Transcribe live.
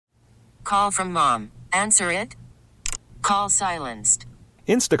call from mom. Answer it. Call silenced.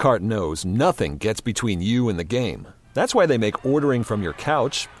 Instacart knows nothing gets between you and the game. That's why they make ordering from your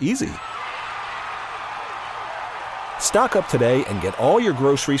couch easy. Stock up today and get all your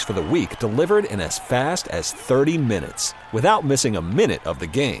groceries for the week delivered in as fast as 30 minutes without missing a minute of the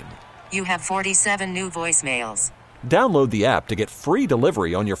game. You have 47 new voicemails. Download the app to get free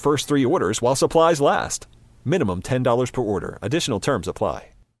delivery on your first 3 orders while supplies last. Minimum $10 per order. Additional terms apply.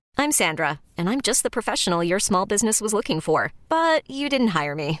 I'm Sandra, and I'm just the professional your small business was looking for. But you didn't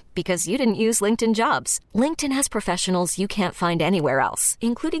hire me because you didn't use LinkedIn Jobs. LinkedIn has professionals you can't find anywhere else,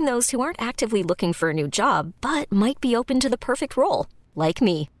 including those who aren't actively looking for a new job, but might be open to the perfect role, like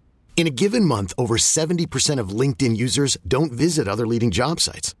me. In a given month, over 70% of LinkedIn users don't visit other leading job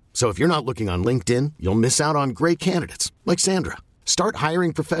sites. So if you're not looking on LinkedIn, you'll miss out on great candidates like Sandra. Start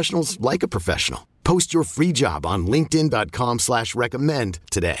hiring professionals like a professional. Post your free job on linkedin.com/recommend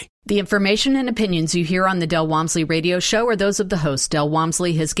today. The information and opinions you hear on the Del Walmsley radio show are those of the host, Del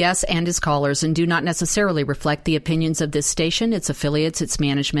Walmsley, his guests, and his callers, and do not necessarily reflect the opinions of this station, its affiliates, its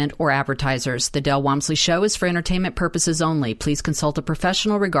management, or advertisers. The Del Walmsley show is for entertainment purposes only. Please consult a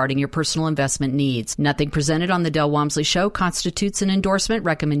professional regarding your personal investment needs. Nothing presented on the Del Walmsley show constitutes an endorsement,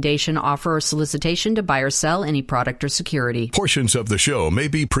 recommendation, offer, or solicitation to buy or sell any product or security. Portions of the show may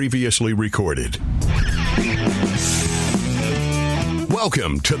be previously recorded.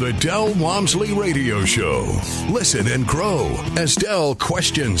 Welcome to the Del Walmsley Radio Show. Listen and grow as Del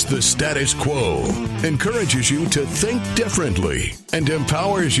questions the status quo, encourages you to think differently, and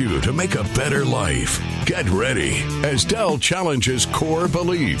empowers you to make a better life. Get ready as Del challenges core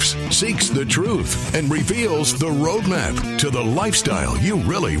beliefs, seeks the truth, and reveals the roadmap to the lifestyle you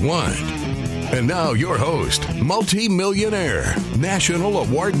really want. And now your host, multi-millionaire, national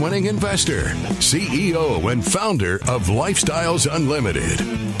award-winning investor, CEO and founder of Lifestyles Unlimited,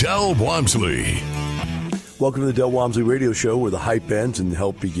 Del Walmsley. Welcome to the Del Walmsley Radio Show, where the hype ends and the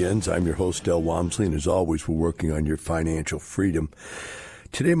help begins. I'm your host, Del Walmsley, and as always, we're working on your financial freedom.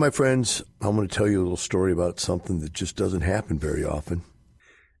 Today, my friends, I'm going to tell you a little story about something that just doesn't happen very often,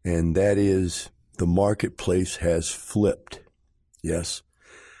 and that is the marketplace has flipped. Yes.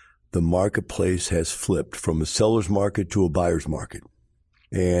 The marketplace has flipped from a seller's market to a buyer's market.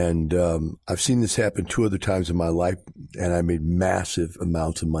 And I've seen this happen 2 other times in my life, and I made massive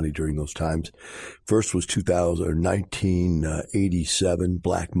amounts of money during those times. First was 1987,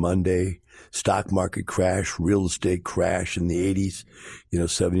 Black Monday, stock market crash, real estate crash in the 80s,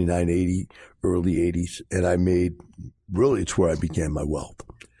 79, 80, early 80s. And I made, really, it's where I began my wealth.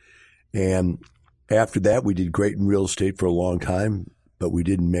 And after that, we did great in real estate for a long time, but we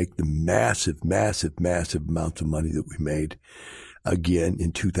didn't make the massive amounts of money that we made again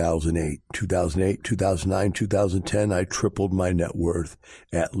in 2008. 2008, 2009, 2010, I tripled my net worth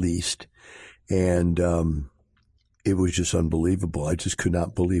at least. And it was just unbelievable. I just could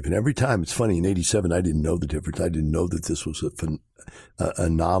not believe. And every time, it's funny, in 87, I didn't know the difference. I didn't know that this was an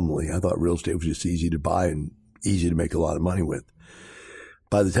anomaly. I thought real estate was just easy to buy and easy to make a lot of money with.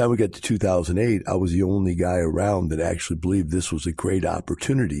 By the time we got to 2008, I was the only guy around that actually believed this was a great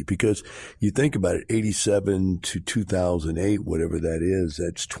opportunity, because you think about it, 87 to 2008, whatever that is,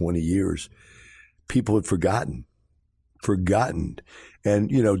 that's 20 years. People had forgotten. And,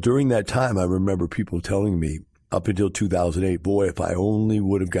 during that time, I remember people telling me up until 2008, boy, if I only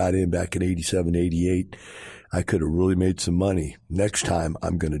would have got in back in 87, 88, I could have really made some money. Next time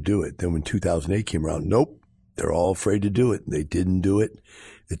I'm going to do it. Then when 2008 came around, nope. They're all afraid to do it. They didn't do it,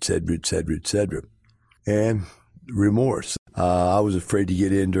 et cetera, et cetera, et cetera. And remorse. I was afraid to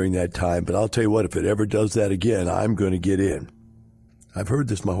get in during that time, but I'll tell you what, if it ever does that again, I'm going to get in. I've heard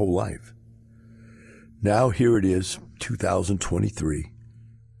this my whole life. Now here it is, 2023,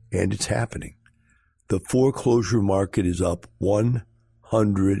 and it's happening. The foreclosure market is up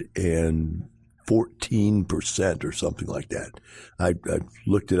 114% or something like that. I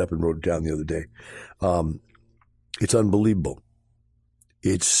looked it up and wrote it down the other day. It's unbelievable.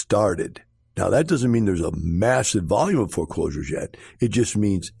 It started. Now, that doesn't mean there's a massive volume of foreclosures yet. It just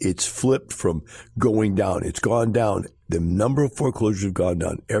means it's flipped from going down. It's gone down. The number of foreclosures have gone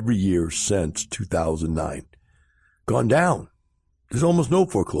down every year since 2009. Gone down. There's almost no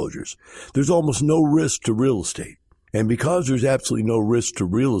foreclosures. There's almost no risk to real estate. And because there's absolutely no risk to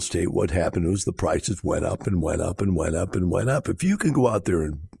real estate, what happened was the prices went up and went up and went up and went up. If you can go out there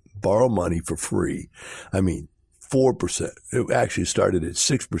and borrow money for free, 4%. It actually started at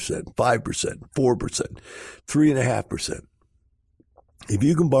 6%, 5%, 4%, 3.5%. If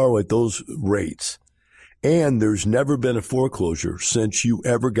you can borrow at those rates, and there's never been a foreclosure since you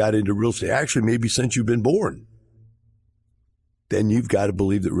ever got into real estate, actually maybe since you've been born. then you've got to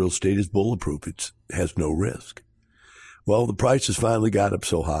believe that real estate is bulletproof. It has no risk. Well, the prices finally got up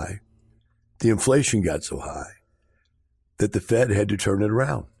so high, the inflation got so high, that the Fed had to turn it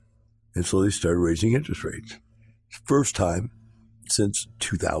around. And so they started raising interest rates. First time since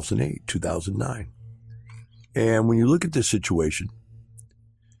 2008, 2009. And when you look at this situation,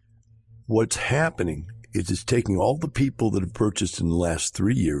 what's happening is it's taking all the people that have purchased in the last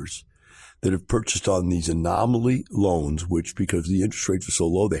 3 years, that have purchased on these anomaly loans, which because the interest rates were so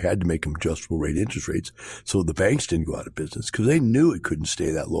low, they had to make them adjustable rate interest rates. So the banks didn't go out of business because they knew it couldn't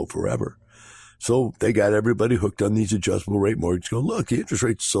stay that low forever. So they got everybody hooked on these adjustable rate mortgages. Go, look, the interest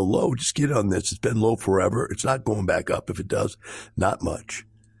rate's so low. Just get on this. It's been low forever. It's not going back up. If it does, not much.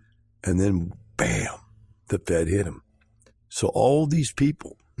 And then, bam, the Fed hit them. So all these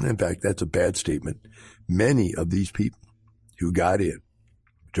people, in fact, that's a bad statement. Many of these people who got in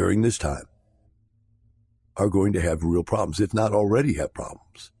during this time are going to have real problems, if not already have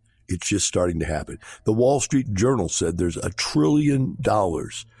problems. It's just starting to happen. The Wall Street Journal said there's $1 trillion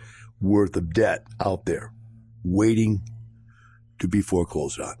worth of debt out there waiting to be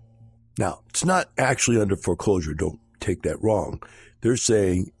foreclosed on. Now, it's not actually under foreclosure. Don't take that wrong. They're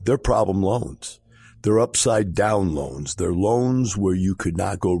saying they're problem loans. They're upside down loans. They're loans where you could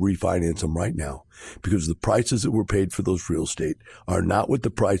not go refinance them right now because the prices that were paid for those real estate are not what the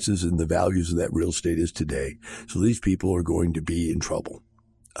prices and the values of that real estate is today. So these people are going to be in trouble.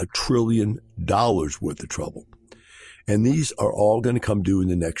 $1 trillion worth of trouble. And these are all going to come due in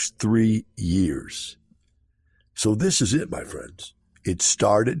the next 3 years. So this is it, my friends. It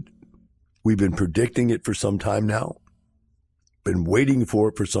started. We've been predicting it for some time now. Been waiting for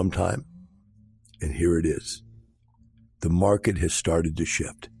it for some time. And here it is. The market has started to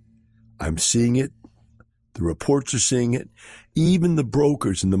shift. I'm seeing it. The reports are seeing it. Even the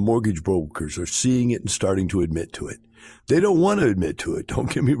brokers and the mortgage brokers are seeing it and starting to admit to it. They don't want to admit to it. Don't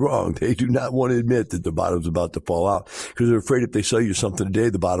get me wrong. They do not want to admit that the bottom's about to fall out because they're afraid if they sell you something today,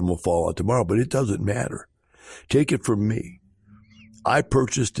 the bottom will fall out tomorrow. But it doesn't matter. Take it from me. I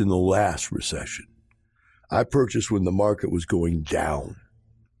purchased in the last recession. I purchased when the market was going down.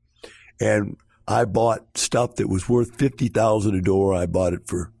 And I bought stuff that was worth $50,000 a door. I bought it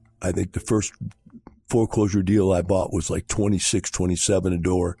for, I think the first foreclosure deal I bought was like $26, $27 a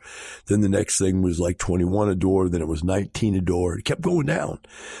door. Then the next thing was like $21 a door. Then it was $19 a door. It kept going down.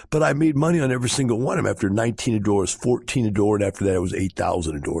 But I made money on every single one of them. After $19 a door, it was $14 a door. And after that, it was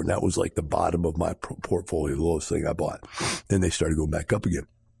 $8,000 a door. And that was like the bottom of my portfolio, the lowest thing I bought. Then they started going back up again.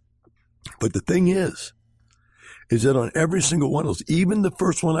 But the thing is that on every single one of those, even the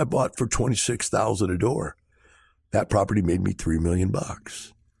first one I bought for $26,000 a door, that property made me $3 million.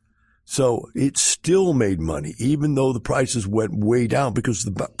 So it still made money, even though the prices went way down, because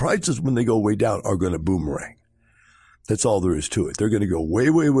the prices, when they go way down, are going to boomerang. That's all there is to it. They're going to go way,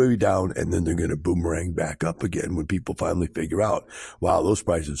 way, way down, and then they're going to boomerang back up again when people finally figure out, wow, those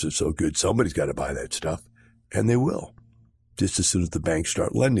prices are so good, somebody's got to buy that stuff. And they will, just as soon as the banks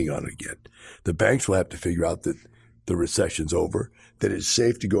start lending on it again. The banks will have to figure out that the recession's over, that it's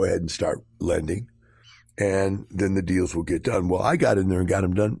safe to go ahead and start lending. And then the deals will get done. Well, I got in there and got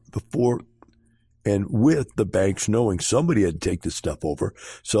them done before and with the banks knowing somebody had to take this stuff over.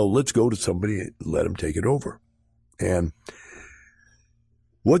 So let's go to somebody and let them take it over. And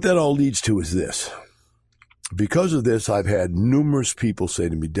what that all leads to is this. Because of this, I've had numerous people say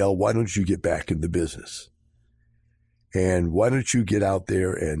to me, Del, why don't you get back in the business? And why don't you get out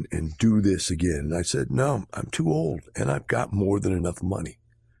there and do this again? And I said, no, I'm too old and I've got more than enough money.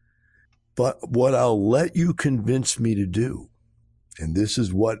 But what I'll let you convince me to do, and this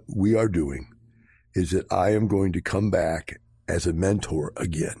is what we are doing, is that I am going to come back as a mentor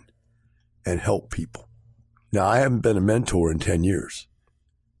again and help people. Now, I haven't been a mentor in 10 years.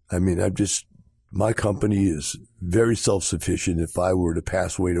 I mean, my company is very self-sufficient. If I were to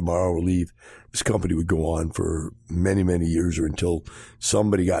pass away tomorrow or leave, this company would go on for many, many years or until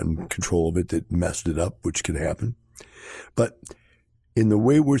somebody got in control of it that messed it up, which can happen. But in the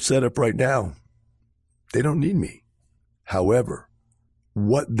way we're set up right now, they don't need me. However,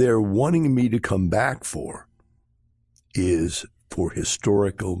 what they're wanting me to come back for is for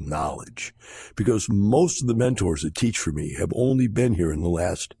historical knowledge, because most of the mentors that teach for me have only been here in the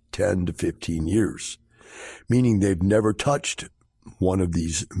last 10 to 15 years, meaning they've never touched one of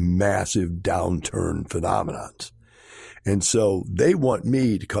these massive downturn phenomenons. And so they want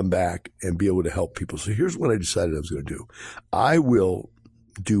me to come back and be able to help people. So here's what I decided I was going to do. I will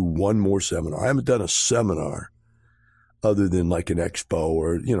do one more seminar. I haven't done a seminar other than like an expo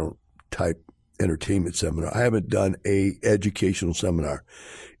or, type entertainment seminar. I haven't done a educational seminar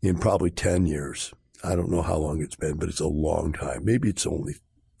in probably 10 years. I don't know how long it's been, but it's a long time. Maybe it's only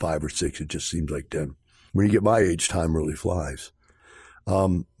 5 or 6. It just seems like 10. When you get my age, time really flies.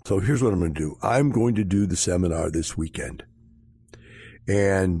 So here's what I'm going to do. I'm going to do the seminar this weekend.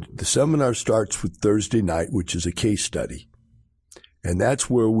 And the seminar starts with Thursday night, which is a case study. And that's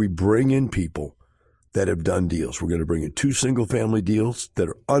where we bring in people that have done deals. We're going to bring in 2 single-family deals that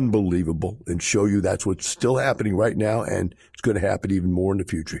are unbelievable and show you that's what's still happening right now, and it's going to happen even more in the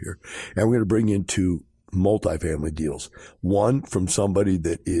future here. And we're going to bring in 2 multifamily deals. One from somebody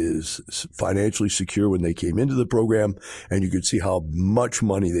that is financially secure when they came into the program, and you can see how much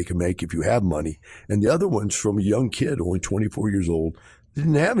money they can make if you have money. And the other one's from a young kid, only 24 years old,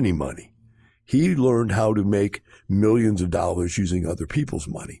 didn't have any money. He learned how to make millions of dollars using other people's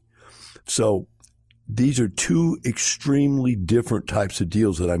money. So these are 2 extremely different types of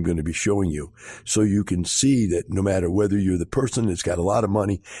deals that I'm going to be showing you. So you can see that no matter whether you're the person that's got a lot of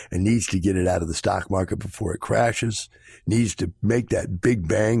money and needs to get it out of the stock market before it crashes, needs to make that big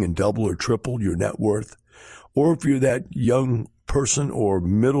bang and double or triple your net worth, or if you're that young person or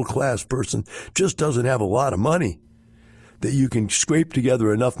middle class person just doesn't have a lot of money, that you can scrape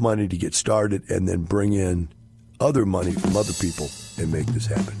together enough money to get started and then bring in other money from other people and make this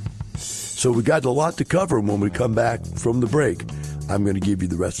happen. So we got a lot to cover. When we come back from the break, I'm going to give you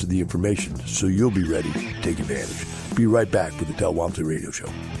the rest of the information so you'll be ready to take advantage. Be right back with the Del Walmsley Radio Show.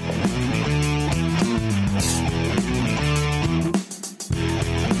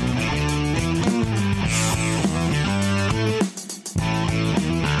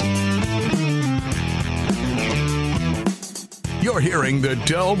 You're hearing the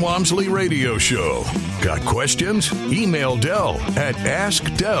Del Walmsley Radio Show. Got questions? Email Del at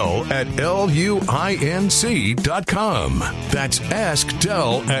askdel@luinc.com. That's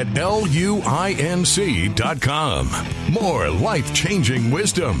askdel@luinc.com. More life-changing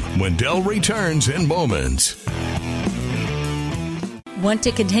wisdom when Del returns in moments. Want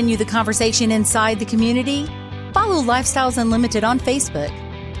to continue the conversation inside the community? Follow Lifestyles Unlimited on Facebook.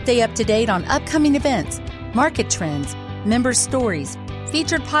 Stay up to date on upcoming events, market trends, member stories,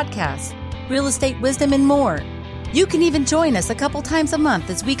 featured podcasts, real estate wisdom, and more. You can even join us a couple times a month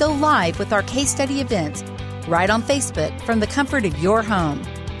as we go live with our case study events right on Facebook from the comfort of your home.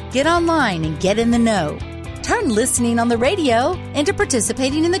 Get online and get in the know. Turn listening on the radio into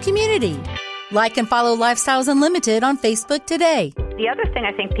participating in the community. Like and follow Lifestyles Unlimited on Facebook today. The other thing,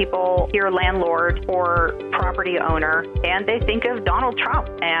 I think people hear landlord or property owner and they think of Donald Trump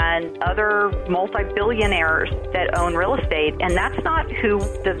and other multi-billionaires that own real estate, and that's not who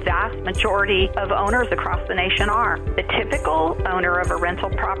the vast majority of owners across the nation are. The typical owner of a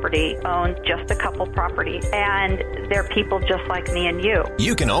rental property owns just a couple properties, and they're people just like me and you.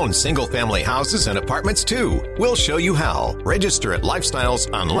 You can own single-family houses and apartments too. We'll show you how. Register at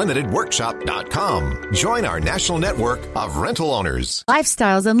LifestylesUnlimitedWorkshop.com. Join our national network of rental owners.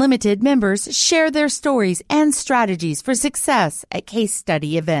 Lifestyles Unlimited members share their stories and strategies for success at case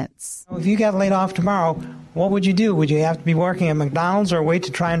study events. If you got laid off tomorrow, what would you do? Would you have to be working at McDonald's or wait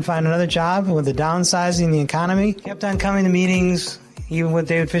to try and find another job with the downsizing the economy? Kept on coming to meetings, even with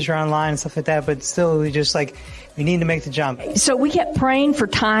David Fisher online and stuff like that, but still we just we need to make the jump. So we kept praying for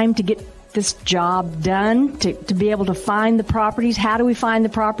time to get this job done, to be able to find the properties. How do we find the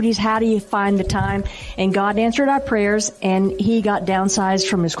properties? How do you find the time? And God answered our prayers, and he got downsized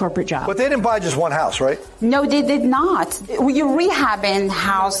from his corporate job. But they didn't buy just one house, right? No, they did not. You're rehabbing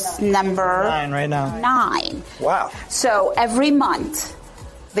house number 9 right now. 9. Wow. So every month,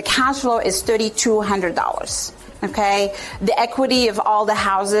 the cash flow is $3,200. Okay, the equity of all the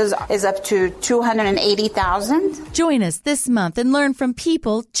houses is up to $280,000. Join us this month and learn from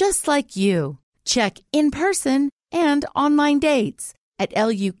people just like you. Check in person and online dates at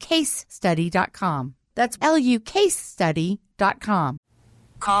lucasestudy.com. That's lucasestudy.com.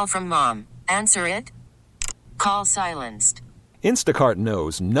 Call from mom. Answer it. Call silenced. Instacart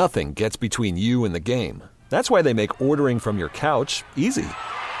knows nothing gets between you and the game. That's why they make ordering from your couch easy.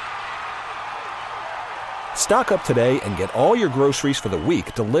 Stock up today and get all your groceries for the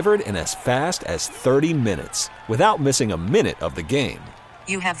week delivered in as fast as 30 minutes without missing a minute of the game.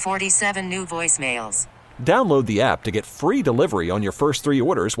 You have 47 new voicemails. Download the app to get free delivery on your first 3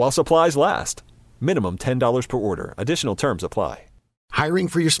 orders while supplies last. Minimum $10 per order. Additional terms apply. Hiring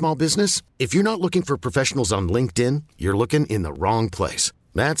for your small business? If you're not looking for professionals on LinkedIn, you're looking in the wrong place.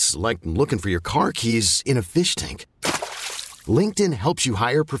 That's like looking for your car keys in a fish tank. LinkedIn helps you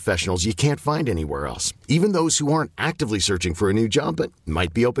hire professionals you can't find anywhere else, even those who aren't actively searching for a new job but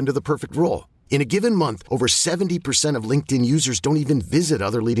might be open to the perfect role. In a given month, over 70% of LinkedIn users don't even visit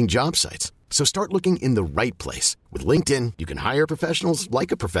other leading job sites. So start looking in the right place. With LinkedIn, you can hire professionals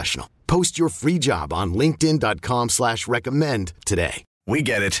like a professional. Post your free job on linkedin.com/recommend today. We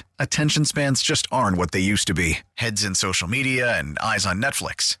get it. Attention spans just aren't what they used to be. Heads in social media and eyes on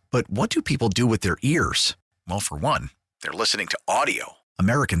Netflix. But what do people do with their ears? Well, for one, they're listening to audio.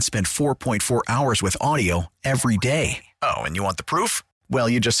 Americans spend 4.4 hours with audio every day. Oh, and you want the proof? Well,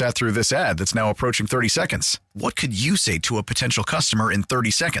 you just sat through this ad that's now approaching 30 seconds. What could you say to a potential customer in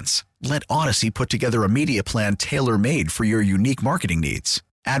 30 seconds? Let Odyssey put together a media plan tailor-made for your unique marketing needs.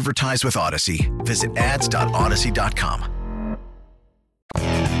 Advertise with Odyssey. Visit ads.odyssey.com.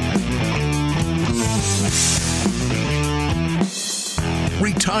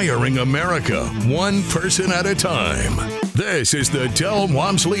 Retiring America, one person at a time. This is the Del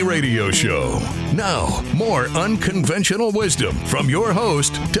Walmsley Radio Show. Now, more unconventional wisdom from your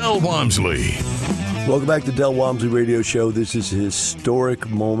host, Del Walmsley. Welcome back to Del Walmsley Radio Show. This is a historic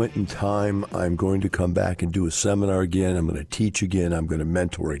moment in time. I'm going to come back and do a seminar again. I'm going to teach again. I'm going to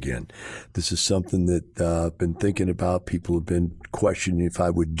mentor again. This is something that I've been thinking about. People have been questioning if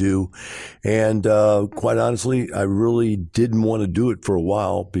I would do. And quite honestly, I really didn't want to do it for a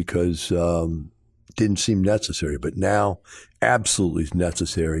while because it didn't seem necessary. But now, absolutely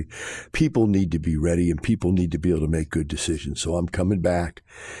necessary. People need to be ready and people need to be able to make good decisions. So I'm coming back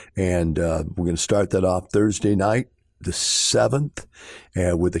and we're going to start that off Thursday night, the 7th,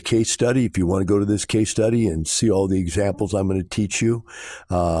 with a case study. If you want to go to this case study and see all the examples I'm going to teach you,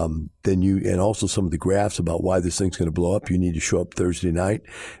 and also some of the graphs about why this thing's going to blow up, you need to show up Thursday night.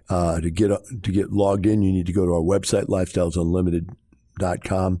 To get logged in, you need to go to our website,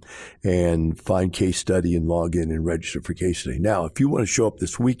 lifestylesunlimited.com, and find case study and log in and register for case study. Now, if you want to show up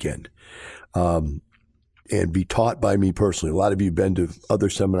this weekend and be taught by me personally, a lot of you have been to other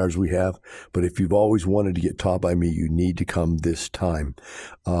seminars we have, but if you've always wanted to get taught by me, you need to come this time.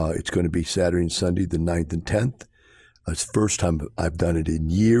 It's going to be Saturday and Sunday, the 9th and 10th. It's the first time I've done it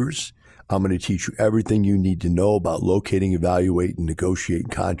in years. I'm going to teach you everything you need to know about locating, evaluate, and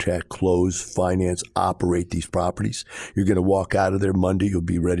negotiate, contract, close, finance, operate these properties. You're going to walk out of there Monday. You'll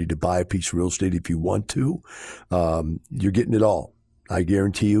be ready to buy a piece of real estate if you want to. You're getting it all. I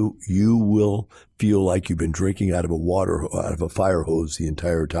guarantee you, you will feel like you've been drinking out of a fire hose the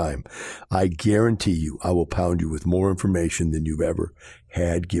entire time. I guarantee you, I will pound you with more information than you've ever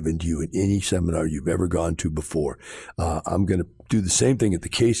had given to you in any seminar you've ever gone to before. I'm going to do the same thing at the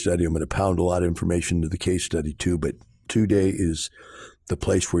case study. I'm going to pound a lot of information into the case study too, but 2-day is the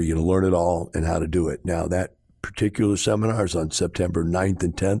place where you're going to learn it all and how to do it. Now, that particular seminar is on September 9th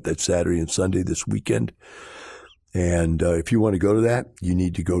and 10th. That's Saturday and Sunday this weekend. And if you want to go to that, you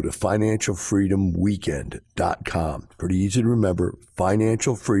need to go to financialfreedomweekend.com. Pretty easy to remember,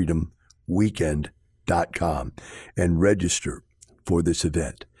 financialfreedomweekend.com, and register for this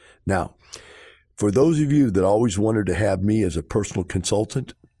event. Now, for those of you that always wanted to have me as a personal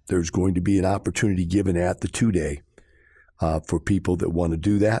consultant, there's going to be an opportunity given at the 2-day for people that want to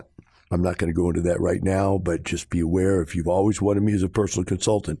do that. I'm not going to go into that right now, but just be aware, if you've always wanted me as a personal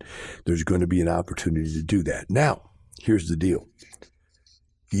consultant, there's going to be an opportunity to do that. Now, here's the deal.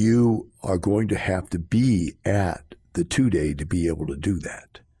 You are going to have to be at the 2-day to be able to do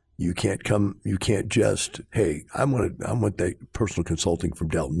that. You can't just, hey, I want that personal consulting from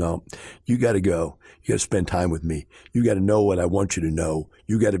Del. No, you got to go. You got to spend time with me. You got to know what I want you to know.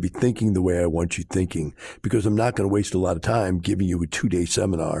 You got to be thinking the way I want you thinking, because I'm not going to waste a lot of time giving you a 2-day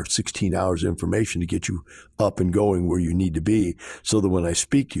seminar, 16 hours of information to get you up and going where you need to be, so that when I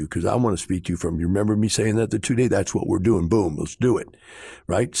speak to you, because I want to speak to you from, you remember me saying that the 2-day, that's what we're doing. Boom, let's do it.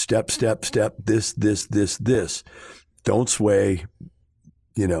 Right? Step, step, step, this. Don't sway.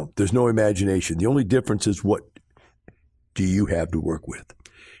 You know, there's no imagination. The only difference is what do you have to work with?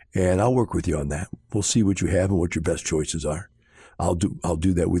 And I'll work with you on that. We'll see what you have and what your best choices are. I'll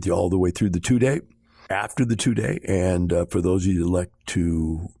do that with you all the way through the 2-day, after the 2-day. And for those of you that elect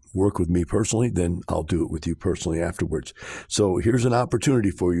to work with me personally, then I'll do it with you personally afterwards. So here's an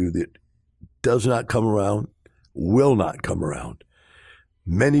opportunity for you that does not come around, will not come around.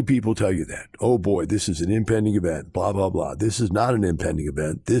 Many people tell you that. Oh boy, this is an impending event, blah, blah, blah. This is not an impending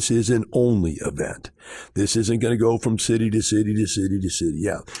event. This is an only event. This isn't going to go from city to city to city to city.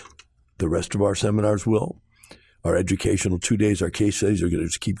 Yeah, the rest of our seminars will. Our educational 2 days, our case studies are going to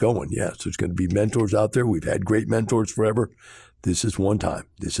just keep going. Yes, there's going to be mentors out there. We've had great mentors forever. This is one time.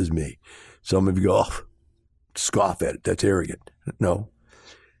 This is me. Some of you go, oh, scoff at it. That's arrogant. No,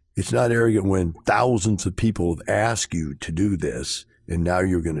 it's not arrogant when thousands of people have asked you to do this, and now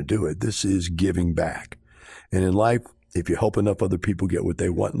you're going to do it. This is giving back. And in life, if you help enough other people get what they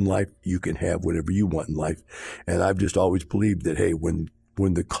want in life, you can have whatever you want in life. And I've just always believed that, hey, when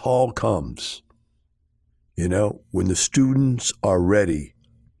when the call comes, when the students are ready,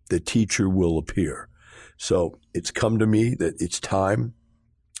 the teacher will appear. So it's come to me that it's time.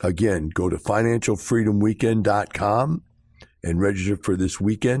 Again, go to financialfreedomweekend.com and register for this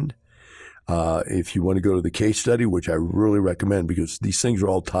weekend. If you want to go to the case study, which I really recommend because these things are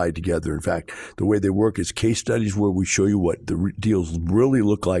all tied together. In fact, the way they work is case studies where we show you what the deals really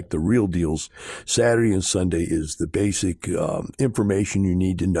look like, the real deals. Saturday and Sunday is the basic information you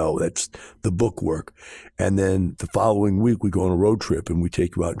need to know. That's the book work. And then the following week, we go on a road trip and we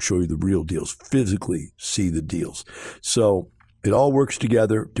take you out and show you the real deals, physically see the deals. So it all works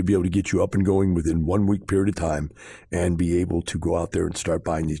together to be able to get you up and going within 1 week period of time and be able to go out there and start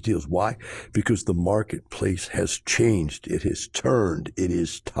buying these deals. Why? Because the marketplace has changed. It has turned. It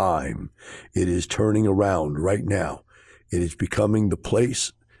is time. It is turning around right now. It is becoming the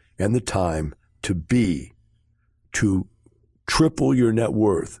place and the time to triple your net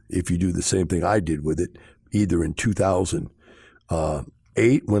worth if you do the same thing I did with it, either in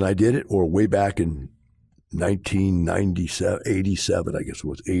 2008 when I did it or way back in 1997, 87, I guess it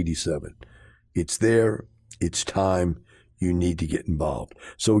was 87. It's there. It's time. You need to get involved.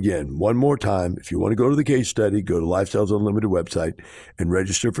 So again, one more time, if you want to go to the case study, go to Lifestyles Unlimited website and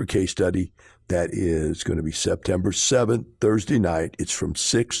register for case study. That is going to be September 7th, Thursday night. It's from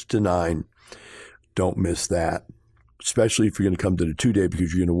 6 to 9. Don't miss that, especially if you're going to come to the 2-day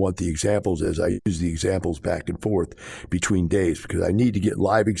because you're going to want the examples as I use the examples back and forth between days because I need to get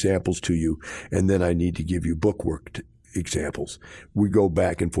live examples to you and then I need to give you bookwork examples. We go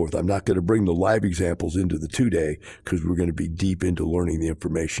back and forth. I'm not going to bring the live examples into the 2-day because we're going to be deep into learning the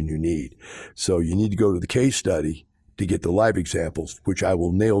information you need. So you need to go to the case study to get the live examples, which I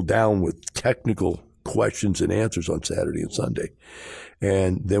will nail down with technical questions and answers on Saturday and Sunday.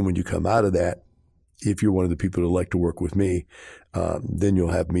 And then when you come out of that, if you're one of the people that like to work with me, then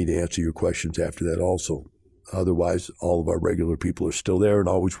you'll have me to answer your questions after that also. Otherwise, all of our regular people are still there and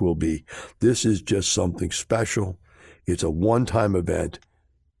always will be. This is just something special. It's a one-time event.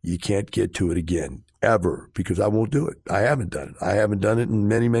 You can't get to it again, ever, because I won't do it. I haven't done it. I haven't done it in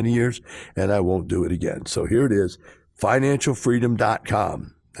many, many years, and I won't do it again. So here it is,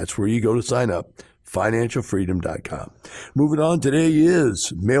 financialfreedom.com. That's where you go to sign up, financialfreedom.com. Moving on, today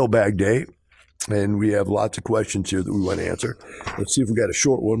is Mailbag Day. And we have lots of questions here that we want to answer. Let's see if we got a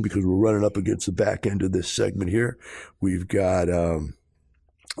short one because we're running up against the back end of this segment here. We've got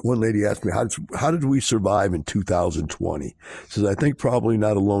one lady asked me, how did we survive in 2020? Says, I think probably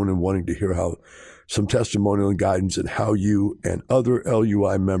not alone in wanting to hear how some testimonial and guidance and how you and other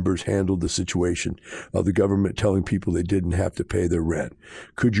LUI members handled the situation of the government telling people they didn't have to pay their rent.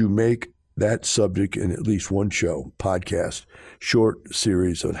 Could you make that subject in at least one show, podcast, short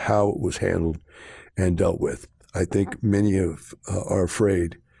series on how it was handled and dealt with? I think many are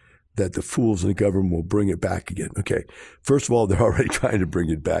afraid that the fools in the government will bring it back again. Okay, first of all, they're already trying to bring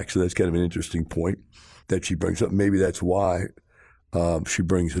it back, so that's kind of an interesting point that she brings up. Maybe that's why she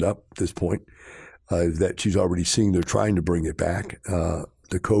brings it up at this point, that she's already seeing they're trying to bring it back, the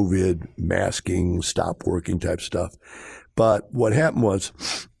COVID, masking, stop working type stuff. But what happened was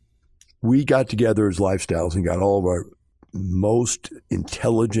we got together as Lifestyles and got all of our most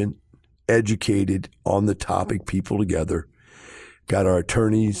intelligent, educated, on the topic people together, got our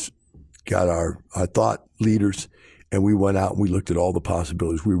attorneys, got our thought leaders, and we went out and we looked at all the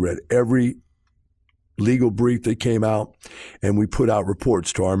possibilities. We read every legal brief that came out, and we put out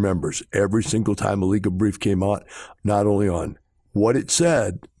reports to our members every single time a legal brief came out, not only on what it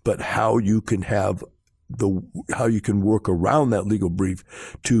said, but how you can work around that legal brief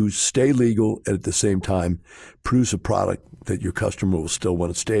to stay legal and at the same time produce a product that your customer will still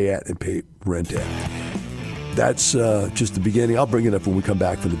want to stay at and pay rent at. That's just the beginning. I'll bring it up when we come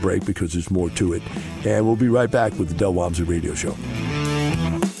back from the break because there's more to it. And we'll be right back with the Del Walmsley Radio Show.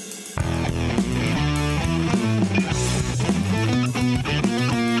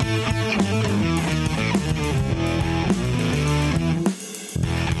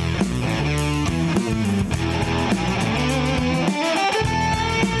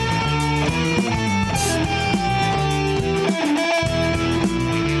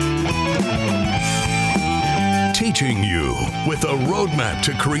 Teaching you with a roadmap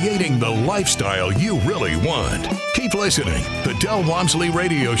to creating the lifestyle you really want. Keep listening. The Del Walmsley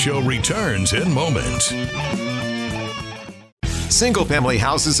Radio Show returns in moments. Single-family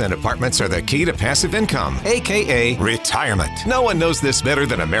houses and apartments are the key to passive income, a.k.a. retirement. No one knows this better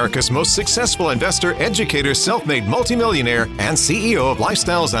than America's most successful investor, educator, self-made multimillionaire, and CEO of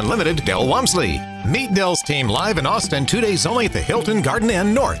Lifestyles Unlimited, Del Walmsley. Meet Dell's team live in Austin 2 days only at the Hilton Garden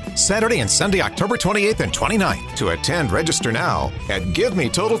Inn North, Saturday and Sunday, October 28th and 29th. To attend, register now at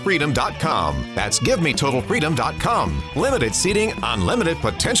GiveMeTotalFreedom.com. That's GiveMeTotalFreedom.com. Limited seating, unlimited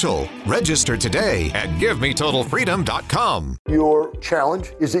potential. Register today at GiveMeTotalFreedom.com. Your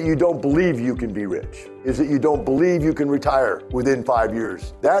challenge is that you don't believe you can be rich, is that you don't believe you can retire within 5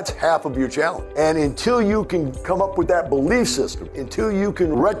 years. That's half of your challenge. And until you can come up with that belief system, until you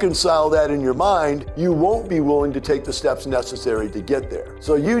can reconcile that in your mind, you won't be willing to take the steps necessary to get there.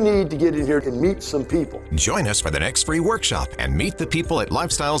 So you need to get in here and meet some people. Join us for the next free workshop and meet the people at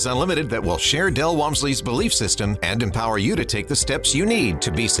Lifestyles Unlimited that will share Del Walmsley's belief system and empower you to take the steps you need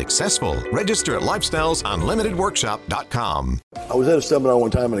to be successful. Register at lifestylesunlimitedworkshop.com. I was at a seminar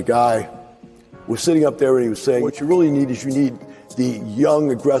one time and a guy was sitting up there and he was saying, what you really need is you need the young,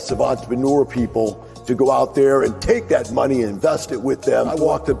 aggressive entrepreneur people to go out there and take that money and invest it with them. I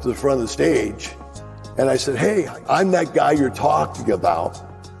walked up to the front of the stage and I said, hey, I'm that guy you're talking about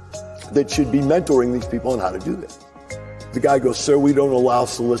that should be mentoring these people on how to do this. The guy goes, sir, we don't allow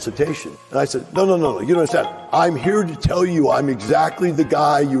solicitation. And I said, no, you don't understand. I'm here to tell you I'm exactly the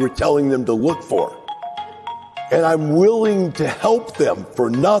guy you were telling them to look for. And I'm willing to help them for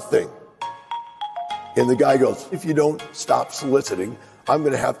nothing. And the guy goes, if you don't stop soliciting, I'm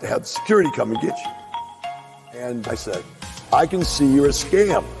going to have security come and get you. And I said, I can see you're a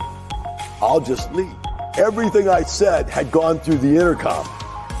scam. I'll just leave. Everything I said had gone through the intercom.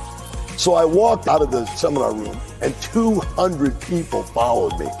 So I walked out of the seminar room and 200 people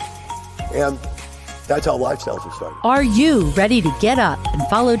followed me. And that's how Lifestyles was started. Are you ready to get up and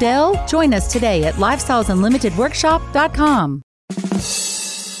follow Del? Join us today at lifestylesunlimitedworkshop.com.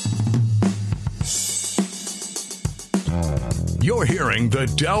 You're hearing the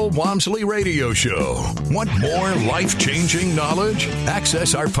Del Walmsley Radio Show. Want more life-changing knowledge?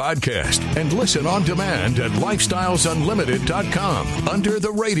 Access our podcast and listen on demand at lifestylesunlimited.com under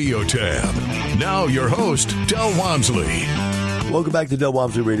the radio tab. Now your host, Del Walmsley. Welcome back to the Del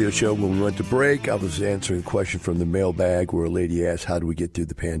Walmsley Radio Show. When we went to break, I was answering a question from the mailbag where a lady asked, how do we get through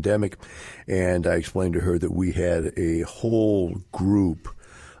the pandemic? And I explained to her that we had a whole group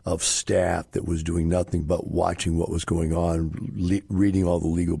of staff that was doing nothing but watching what was going on, reading all the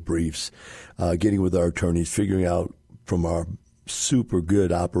legal briefs, getting with our attorneys, figuring out from our super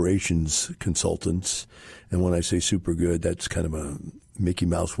good operations consultants. And when I say super good, that's kind of a Mickey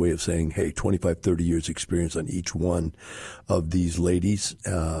Mouse way of saying, hey, 25, 30 years experience on each one of these ladies.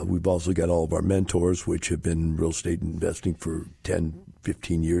 We've also got all of our mentors, which have been in real estate investing for 10,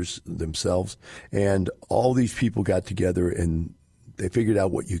 15 years themselves. And all these people got together and they figured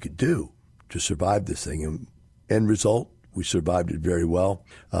out what you could do to survive this thing. And end result, we survived it very well.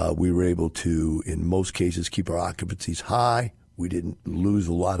 We were able to, in most cases, keep our occupancies high. We didn't lose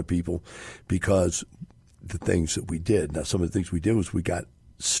a lot of people because the things that we did. Now, some of the things we did was we got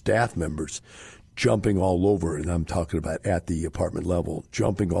staff members jumping all over, and I'm talking about at the apartment level,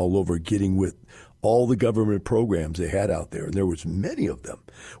 jumping all over, getting with all the government programs they had out there. And there was many of them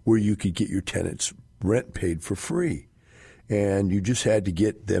where you could get your tenants rent paid for free. And you just had to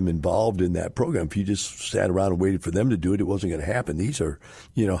get them involved in that program. If you just sat around and waited for them to do it, it wasn't going to happen. These are,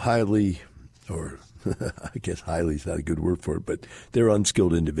 highly, or I guess highly is not a good word for it, but they're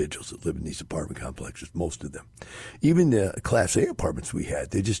unskilled individuals that live in these apartment complexes, most of them. Even the Class A apartments we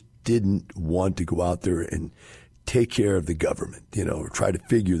had, they just didn't want to go out there and take care of the government, or try to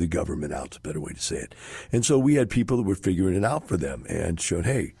figure the government out is a better way to say it. And so we had people that were figuring it out for them and showed,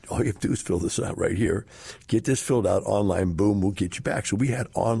 hey, all you have to do is fill this out right here. Get this filled out online, boom, we'll get you back. So we had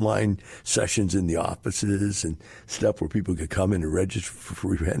online sessions in the offices and stuff where people could come in and register for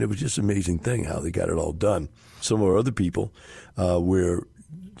free rent. It was just an amazing thing how they got it all done. Some of our other people, where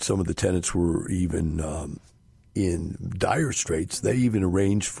some of the tenants were even in dire straits, they even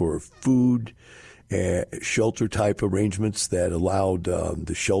arranged for food shelter type arrangements that allowed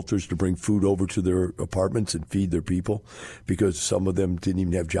the shelters to bring food over to their apartments and feed their people because some of them didn't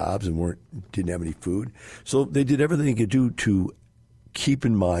even have jobs and didn't have any food. So they did everything they could do to keep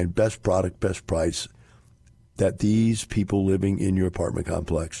in mind best product, best price, that these people living in your apartment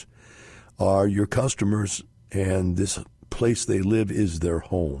complex are your customers and this place they live is their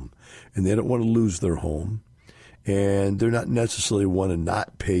home. And they don't want to lose their home. And they're not necessarily want to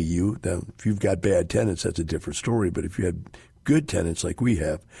not pay you. Now, if you've got bad tenants, that's a different story. But if you have good tenants like we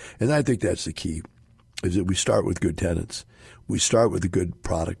have, and I think that's the key, is that we start with good tenants. We start with a good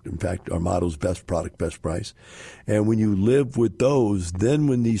product. In fact, our motto is best product, best price. And when you live with those, then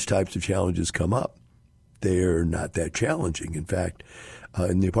when these types of challenges come up, they're not that challenging. In fact,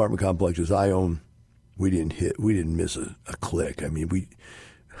 in the apartment complexes I own, we didn't miss a click. I mean,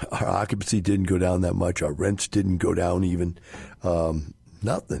 Our occupancy didn't go down that much. Our rents didn't go down even.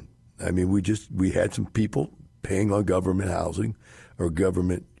 Nothing. I mean, we had some people paying on government housing or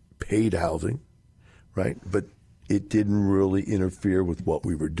government paid housing, right? But it didn't really interfere with what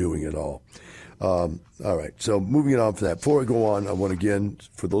we were doing at all. All right. So moving on from that, before I go on, I want to, again,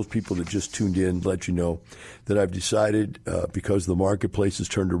 for those people that just tuned in, let you know that I've decided, because the marketplace has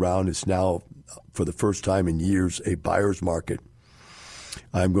turned around, it's now, for the first time in years, a buyer's market.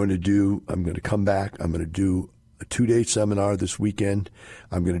 I'm going to come back. I'm going to do a 2-day seminar this weekend.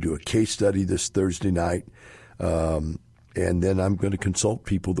 I'm going to do a case study this Thursday night. And then I'm going to consult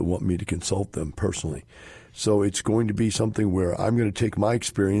people that want me to consult them personally. So it's going to be something where I'm going to take my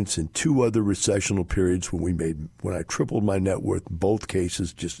experience in 2 other recessional periods when I tripled my net worth in both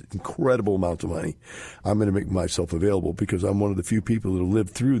cases, just incredible amounts of money. I'm going to make myself available because I'm one of the few people that have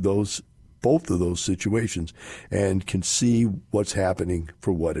lived through both of those situations and can see what's happening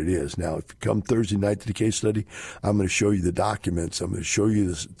for what it is. Now, if you come Thursday night to the case study, I'm going to show you the documents. I'm going to show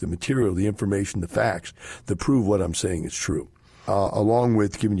you the material, the information, the facts that prove what I'm saying is true. Along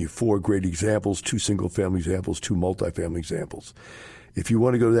with giving you 4 great examples, 2 single-family examples, 2 multifamily examples. If you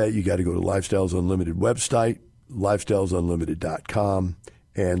want to go to that, you got to go to Lifestyles Unlimited website, lifestylesunlimited.com,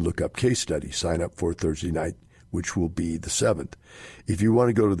 and look up case study. Sign up for Thursday night, which will be the 7th. If you want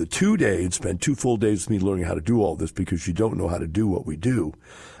to go to the 2-day and spend 2 full days with me learning how to do all this because you don't know how to do what we do,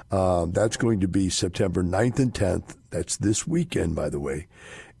 that's going to be September 9th and 10th. That's this weekend, by the way.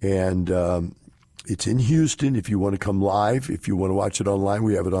 And it's in Houston if you want to come live. If you want to watch it online,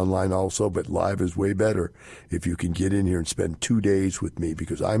 we have it online also, but live is way better if you can get in here and spend 2 days with me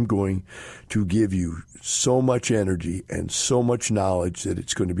because I'm going to give you so much energy and so much knowledge that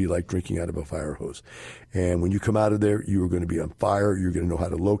it's going to be like drinking out of a fire hose. And when you come out of there, you are going to be on fire. You're going to know how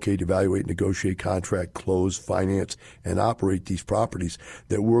to locate, evaluate, negotiate, contract, close, finance, and operate these properties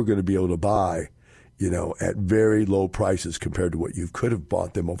that we're going to be able to buy, at very low prices compared to what you could have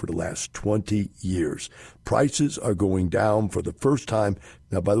bought them over the last 20 years. Prices are going down for the first time.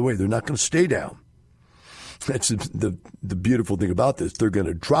 Now, by the way, they're not going to stay down. That's the beautiful thing about this. They're going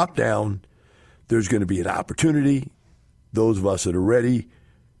to drop down. There's going to be an opportunity. Those of us that are ready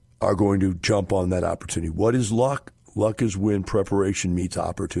are going to jump on that opportunity. What is luck? Luck is when preparation meets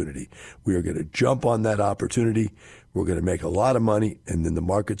opportunity. We are going to jump on that opportunity. We're going to make a lot of money, and then the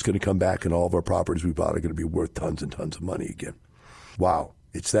market's going to come back, and all of our properties we bought are going to be worth tons and tons of money again. Wow.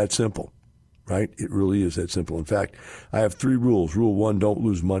 It's that simple, right? It really is that simple. In fact, I have 3 rules. Rule 1, don't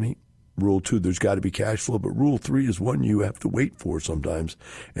lose money. Rule 2, there's got to be cash flow. But Rule 3 is one you have to wait for sometimes,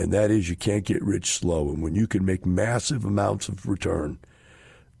 and that is you can't get rich slow. And when you can make massive amounts of return,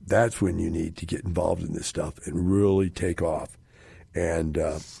 that's when you need to get involved in this stuff and really take off and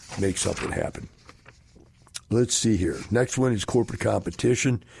make something happen. Let's see here. Next one is corporate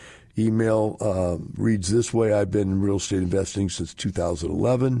competition. Email reads this way. I've been in real estate investing since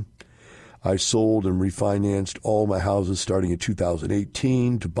 2011. I sold and refinanced all my houses starting in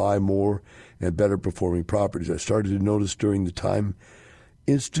 2018 to buy more and better performing properties. I started to notice during the time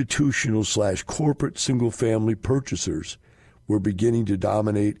institutional/corporate single-family purchasers were beginning to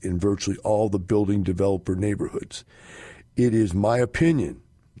dominate in virtually all the building developer neighborhoods. It is my opinion,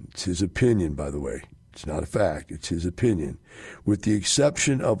 it's his opinion, by the way, it's not a fact, it's his opinion, with the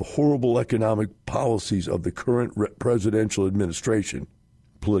exception of horrible economic policies of the current presidential administration,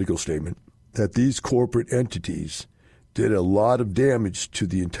 political statement, that these corporate entities did a lot of damage to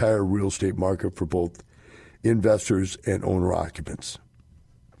the entire real estate market for both investors and owner-occupants.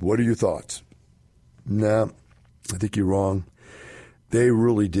 What are your thoughts? Nah, I think you're wrong. They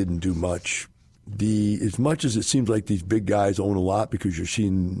really didn't do much. As much as it seems like these big guys own a lot because you're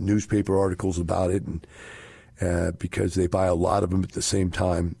seeing newspaper articles about it and because they buy a lot of them at the same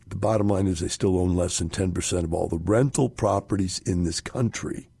time, the bottom line is they still own less than 10% of all the rental properties in this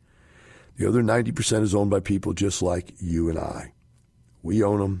country. The other 90% is owned by people just like you and I. We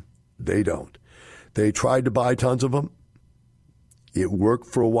own them. They don't. They tried to buy tons of them. It worked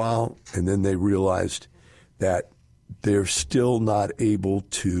for a while, and then they realized that they're still not able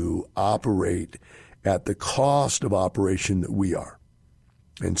to operate at the cost of operation that we are.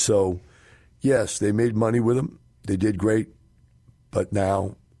 And so, yes, they made money with them. They did great. But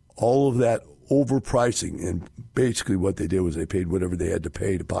now all of that overpricing, and basically what they did was they paid whatever they had to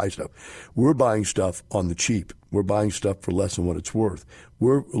pay to buy stuff. We're buying stuff on the cheap. We're buying stuff for less than what it's worth.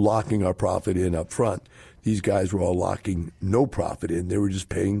 We're locking our profit in up front. These guys were all locking no profit in. They were just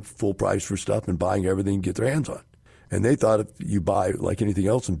paying full price for stuff and buying everything to get their hands on. And they thought if you buy, like anything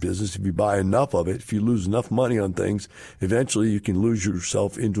else in business, if you buy enough of it, if you lose enough money on things, eventually you can lose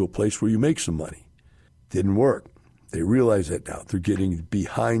yourself into a place where you make some money. Didn't work. They realize that now. They're getting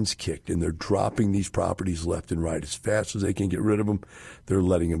behinds kicked, and they're dropping these properties left and right. As fast as they can get rid of them, they're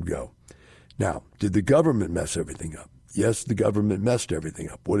letting them go. Now, did the government mess everything up? Yes, the government messed everything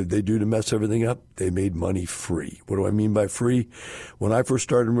up. What did they do to mess everything up? They made money free. What do I mean by free? When I first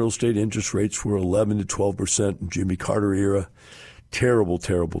started in real estate, interest rates were 11 to 12% in Jimmy Carter era. Terrible,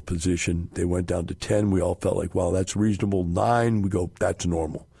 terrible position. They went down to 10. We all felt like, wow, that's reasonable. 9, we go, that's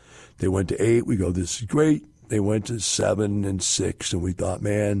normal. They went to 8. We go, this is great. They went to 7 and 6, and we thought,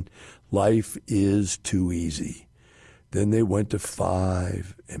 man, life is too easy. Then they went to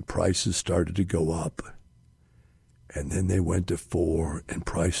 5, and prices started to go up. And then they went to 4, and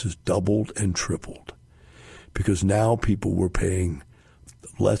prices doubled and tripled. Because now people were paying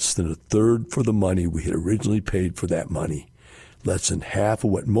less than a third for the money we had originally paid for that money. Less than half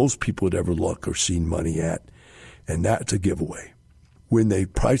of what most people would ever look or seen money at. And that's a giveaway. When the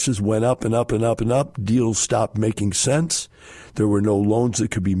prices went up and up and up and up, deals stopped making sense. There were no loans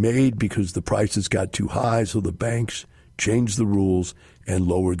that could be made because the prices got too high, so the banks changed the rules and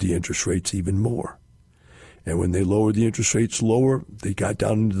lowered the interest rates even more. And when they lowered the interest rates lower, they got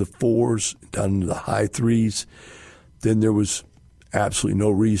down into the 4s, down into the high 3s. Then there was absolutely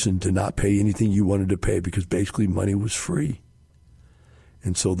no reason to not pay anything you wanted to pay because basically money was free.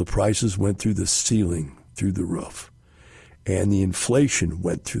 And so the prices went through the ceiling, through the roof. And the inflation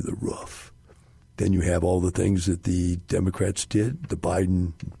went through the roof. Then you have all the things that the Democrats did, the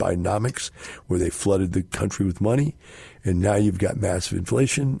Bidenomics, where they flooded the country with money. And now you've got massive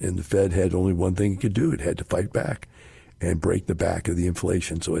inflation, and the Fed had only one thing it could do. It had to fight back and break the back of the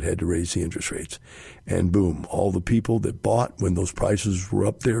inflation, so it had to raise the interest rates. And boom, all the people that bought when those prices were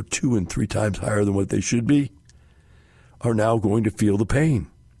up there 2 and 3 times higher than what they should be are now going to feel the pain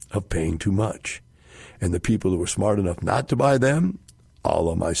of paying too much. And the people that were smart enough not to buy them, all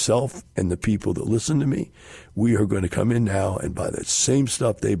of myself and the people that listen to me, we are going to come in now and buy that same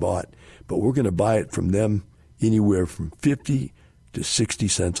stuff they bought, but we're going to buy it from them anywhere from 50 to 60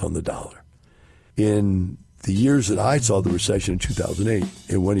 cents on the dollar. In the years that I saw the recession in 2008,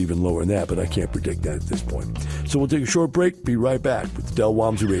 it went even lower than that, but I can't predict that at this point. So we'll take a short break, be right back with the Del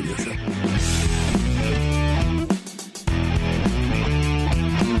Walmsley Radio Show.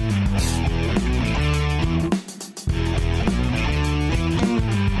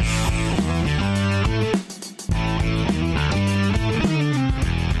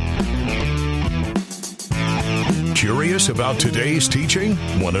 Curious about today's teaching?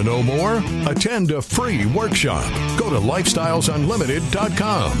 Want to know more? Attend a free workshop. Go to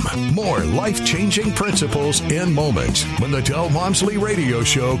lifestylesunlimited.com. More life-changing principles in moments when the Del Walmsley Radio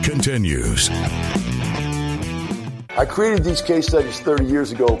Show continues. I created these case studies 30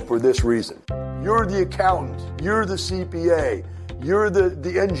 years ago for this reason. You're the accountant. You're the CPA. You're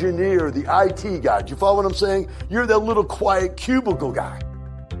the engineer, the IT guy. Do you follow what I'm saying? You're that little quiet cubicle guy.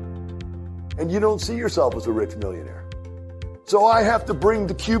 And you don't see yourself as a rich millionaire. So I have to bring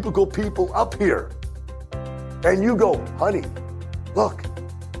the cubicle people up here. And you go, honey, look,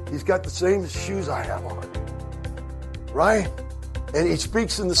 he's got the same shoes I have on. Right? And he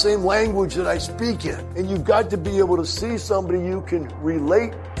speaks in the same language that I speak in. And you've got to be able to see somebody you can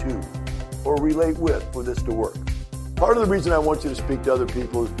relate to or relate with for this to work. Part of the reason I want you to speak to other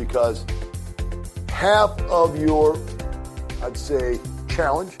people is because half of your, I'd say,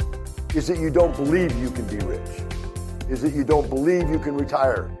 challenge is that you don't believe you can be rich, is that you don't believe you can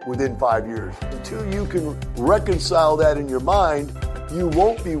retire within 5 years. Until you can reconcile that in your mind, you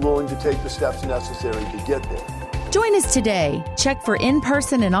won't be willing to take the steps necessary to get there. Join us today. Check for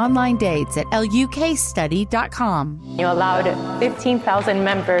in-person and online dates at lukstudy.com. You allowed 15,000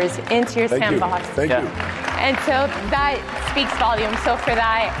 members into your sandbox. Thank you. And so that speaks volumes. So for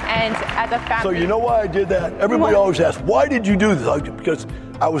that, and as a family. So you know why I did that? Everybody always asks, why did you do this? Because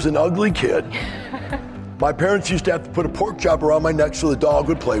I was an ugly kid. My parents used to have to put a pork chop around my neck so the dog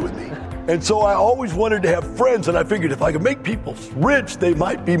would play with me. And so I always wanted to have friends, and I figured if I could make people rich, they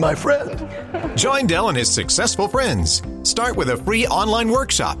might be my friend. Join Del and his successful friends. Start with a free online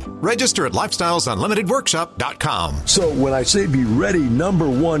workshop. Register at lifestylesunlimitedworkshop.com. So when I say be ready, number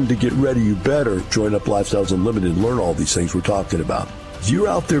one, to get ready, you better join up Lifestyles Unlimited and learn all these things we're talking about. You're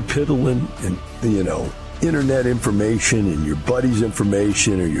out there piddling and, internet information and your buddy's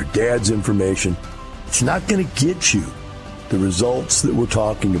information or your dad's information. It's not going to get you the results that we're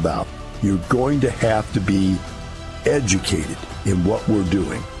talking about. You're going to have to be educated in what we're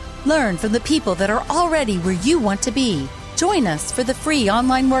doing. Learn from the people that are already where you want to be. Join us for the free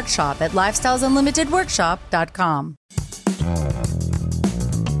online workshop at lifestylesunlimitedworkshop.com.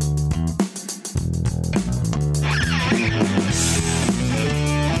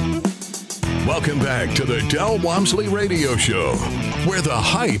 Welcome back to the Del Walmsley Radio Show, where the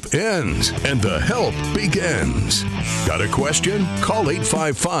hype ends and the help begins. Got a question? Call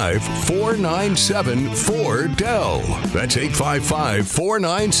 855-497-4DEL. That's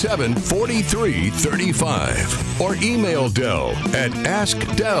 855-497-4335. Or email Del at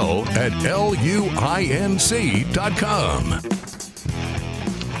askdel@luinc.com.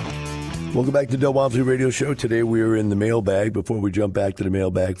 Welcome back to the Del Walmsley Radio Show. Today we are in the mailbag. Before we jump back to the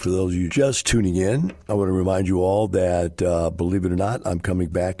mailbag, for those of you just tuning in, I want to remind you all that, believe it or not, I'm coming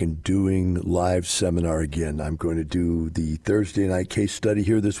back and doing live seminar again. I'm going to do the Thursday night case study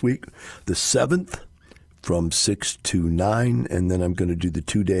here this week, the 7th, from 6 to 9, and then I'm going to do the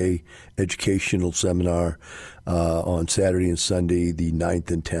 2-day educational seminar on Saturday and Sunday, the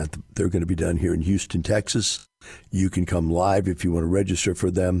 9th and 10th. They're going to be done here in Houston, Texas. You can come live if you want to register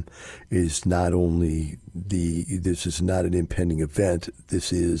for them. This is not an impending event.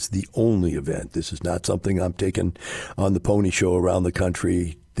 This is the only event. This is not something I'm taking on the pony show around the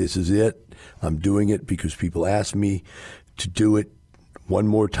country. This is it. I'm doing it because people ask me to do it. One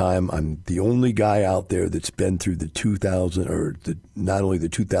more time, I'm the only guy out there that's been through not only the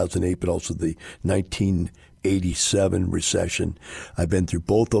 2008, but also the 1987 recession. I've been through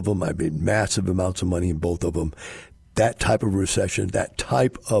both of them. I've made massive amounts of money in both of them. That type of recession, that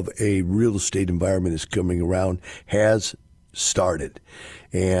type of a real estate environment is coming around, has started.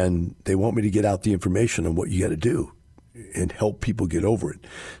 And they want me to get out the information on what you got to do and help people get over it.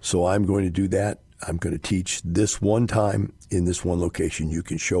 So I'm going to do that. I'm going to teach this one time in this one location. You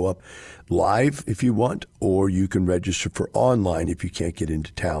can show up live if you want, or you can register for online if you can't get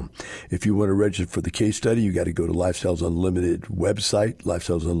into town. If you want to register for the case study, you got to go to Lifestyles Unlimited website,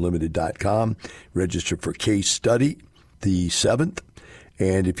 lifestylesunlimited.com, register for case study, the 7th.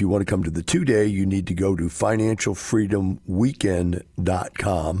 And if you want to come to the 2-day, you need to go to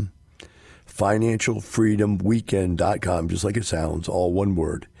financialfreedomweekend.com, financialfreedomweekend.com, just like it sounds, all one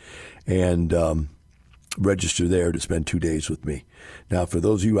word. And register there to spend 2 days with me. Now, for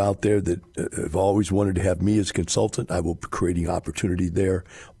those of you out there that have always wanted to have me as a consultant, I will be creating opportunity there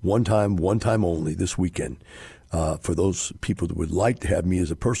one time only this weekend. For those people that would like to have me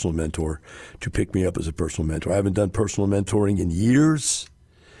as a personal mentor, to pick me up as a personal mentor. I haven't done personal mentoring in years.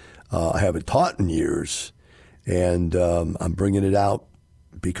 I haven't taught in years. And I'm bringing it out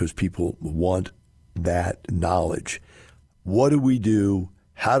because people want that knowledge. What do we do?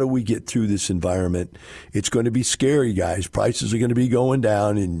 How do we get through this environment? It's going to be scary, guys. Prices are going to be going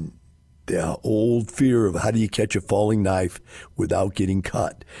down, and the old fear of how do you catch a falling knife without getting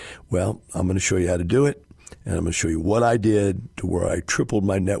cut. Well, I'm going to show you how to do it, and I'm going to show you what I did to where I tripled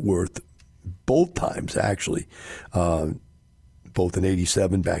my net worth both times, actually, both in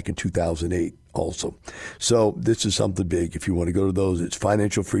 87, back in 2008 also. So this is something big. If you want to go to those, it's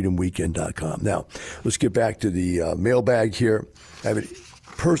financialfreedomweekend.com. Now, let's get back to the mailbag here. I have a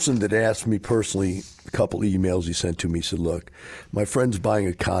person that asked me personally, a couple emails he sent to me, said, look, my friend's buying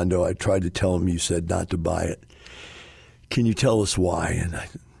a condo. I tried to tell him, you said not to buy it. Can you tell us why? And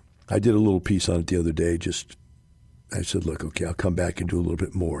I did a little piece on it the other day. I said, look, okay, I'll come back and do a little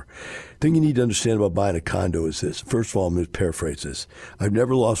bit more. The thing you need to understand about buying a condo is this. First of all, I'm going to paraphrase this. I've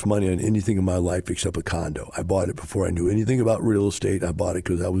never lost money on anything in my life except a condo. I bought it before I knew anything about real estate. I bought it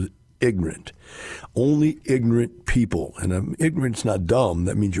because I was ignorant. Only ignorant people, and ignorant's not dumb,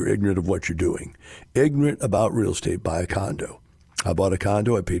 that means you're ignorant of what you're doing. Ignorant about real estate, buy a condo. I bought a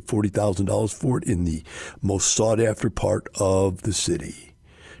condo. I paid $40,000 for it in the most sought-after part of the city.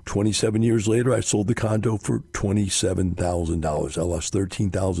 27 years later, I sold the condo for $27,000. I lost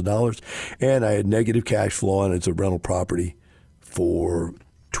 $13,000, and I had negative cash flow on it as a rental property for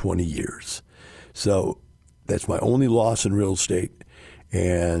 20 years. So that's my only loss in real estate.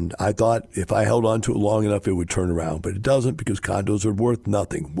 And I thought if I held on to it long enough, it would turn around. But it doesn't, because condos are worth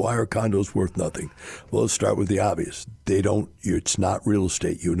nothing. Why are condos worth nothing? Well, let's start with the obvious. It's not real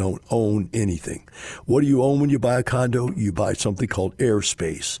estate. You don't own anything. What do you own when you buy a condo? You buy something called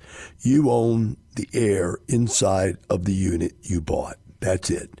airspace. You own the air inside of the unit you bought. That's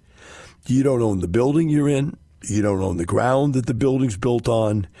it. You don't own the building you're in. You don't own the ground that the building's built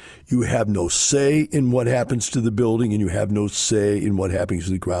on. You have no say in what happens to the building, and you have no say in what happens to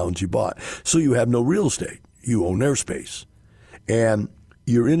the grounds you bought. So you have no real estate. You own airspace. And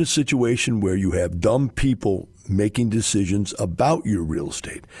you're in a situation where you have dumb people making decisions about your real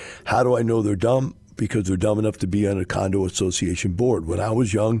estate. How do I know they're dumb? because they're dumb enough to be on a condo association board. When I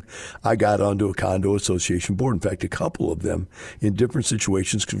was young, I got onto a condo association board. In fact, a couple of them in different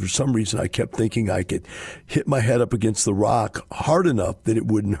situations, because for some reason I kept thinking I could hit my head up against the rock hard enough that it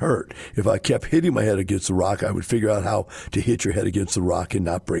wouldn't hurt. If I kept hitting my head against the rock, I would figure out how to hit your head against the rock and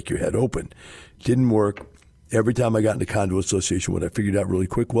not break your head open. Didn't work. Every time I got into condo association, what I figured out really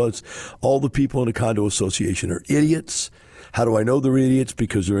quick was all the people in a condo association are idiots. How do I know they're idiots?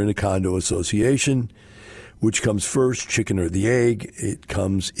 Because they're in a condo association. Which comes first, chicken or the egg? It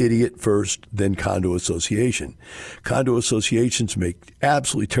comes idiot first, then condo association. Condo associations make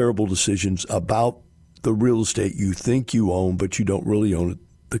absolutely terrible decisions about the real estate you think you own, but you don't really own it.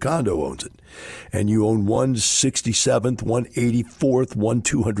 The condo owns it. And you own 1/67th, 1/84th,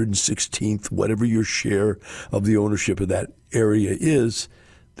 1/216th, whatever your share of the ownership of that area is.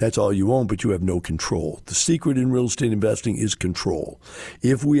 That's all you own, but you have no control. The secret in real estate investing is control.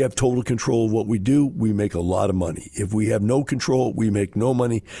 If we have total control of what we do, we make a lot of money. If we have no control, we make no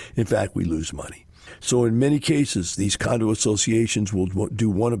money. In fact, we lose money. So in many cases, these condo associations will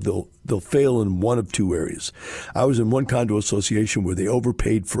do they'll fail in one of two areas. I was in one condo association where they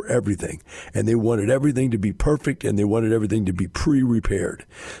overpaid for everything, and they wanted everything to be perfect, and they wanted everything to be pre-repaired.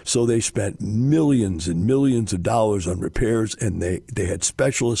 So they spent millions and millions of dollars on repairs, and they had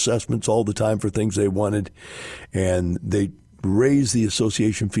special assessments all the time for things they wanted, and they raised the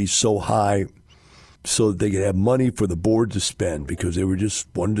association fees so high so that they could have money for the board to spend, because they were just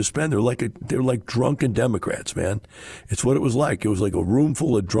wanting to spend. They're like drunken Democrats, man. It's what it was like. It was like a room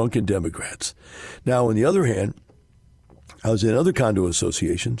full of drunken Democrats. Now, on the other hand, I was in other condo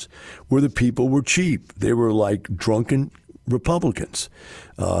associations where the people were cheap. They were like drunken Republicans,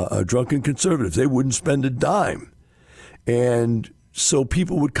 drunken conservatives. They wouldn't spend a dime. And so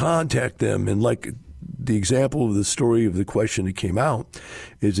people would contact them, and like the example of the story of the question that came out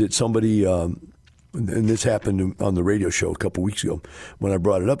is that somebody, and this happened on the radio show a couple weeks ago when I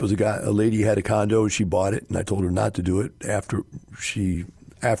brought it up. As a lady had a condo, she bought it, and I told her not to do it after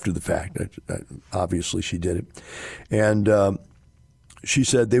the fact. Obviously, she did it. And she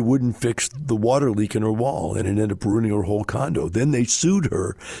said they wouldn't fix the water leak in her wall, and it ended up ruining her whole condo. Then they sued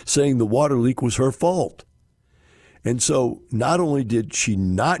her, saying the water leak was her fault. And so not only did she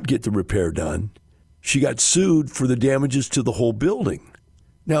not get the repair done, she got sued for the damages to the whole building.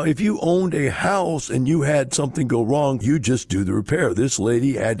 Now, if you owned a house and you had something go wrong, you just do the repair. This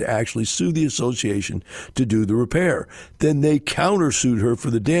lady had to actually sue the association to do the repair. Then they countersued her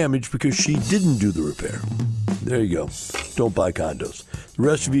for the damage because she didn't do the repair. There you go. Don't buy condos. The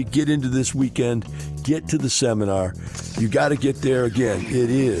rest of you, get into this weekend. Get to the seminar. You got to get there again.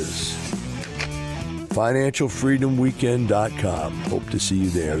 It is financialfreedomweekend.com. Hope to see you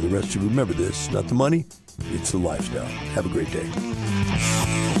there. The rest of you, remember this, not the money, it's the lifestyle. Have a great day.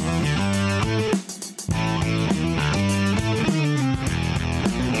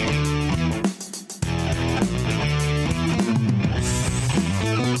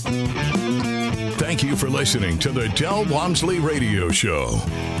 Thank you for listening to the Del Walmsley Radio Show.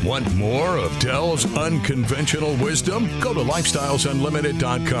 Want more of Del's unconventional wisdom? Go to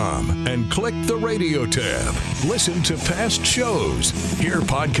lifestylesunlimited.com and click the radio tab. Listen to past shows, hear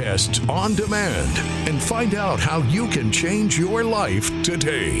podcasts on demand, and find out how you can change your life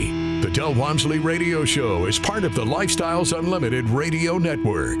today. The Del Walmsley Radio Show is part of the Lifestyles Unlimited Radio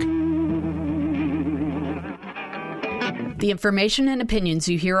Network. The information and opinions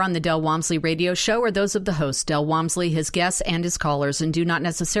you hear on the Del Walmsley Radio Show are those of the host, Del Walmsley, his guests, and his callers, and do not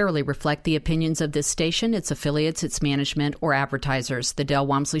necessarily reflect the opinions of this station, its affiliates, its management, or advertisers. The Del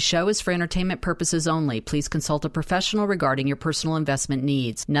Walmsley Show is for entertainment purposes only. Please consult a professional regarding your personal investment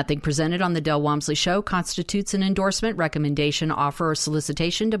needs. Nothing presented on the Del Walmsley Show constitutes an endorsement, recommendation, offer, or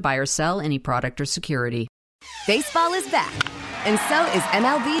solicitation to buy or sell any product or security. Baseball is back, and so is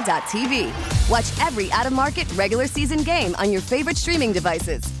MLB.tv. Watch every out-of-market regular season game on your favorite streaming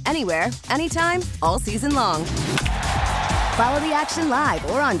devices, anywhere, anytime, all season long. Follow the action live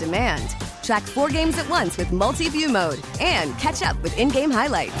or on demand. Track 4 games at once with multi-view mode and catch up with in-game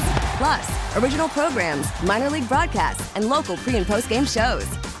highlights. Plus, original programs, minor league broadcasts, and local pre- and post-game shows.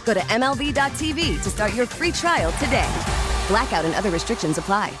 Go to MLB.tv to start your free trial today. Blackout and other restrictions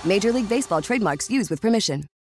apply. Major League Baseball trademarks used with permission.